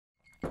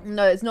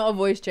No, it's not a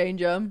voice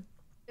changer.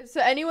 So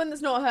anyone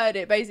that's not heard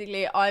it,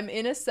 basically, I'm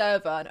in a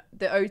server,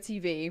 the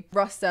OTV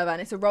Rust server,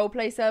 and it's a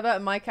roleplay server,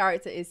 and my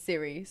character is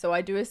Siri. So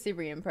I do a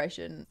Siri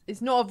impression.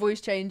 It's not a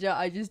voice changer.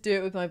 I just do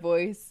it with my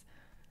voice.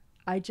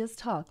 I just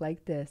talk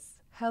like this.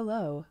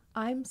 Hello,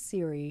 I'm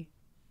Siri.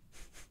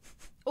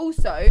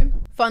 Also,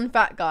 fun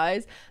fact,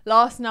 guys,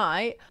 last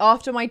night,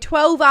 after my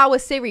 12-hour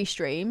Siri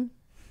stream,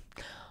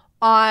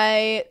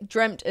 I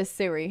dreamt as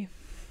Siri.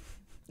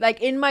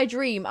 Like, in my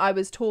dream, I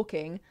was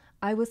talking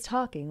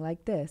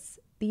like this.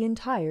 The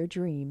entire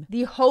dream.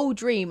 The whole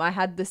dream, I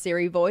had the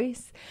Siri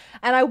voice.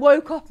 And I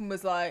woke up and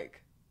was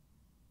like,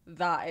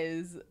 that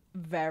is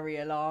very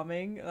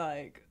alarming.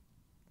 Like,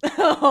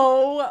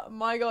 oh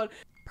my God.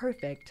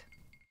 Perfect.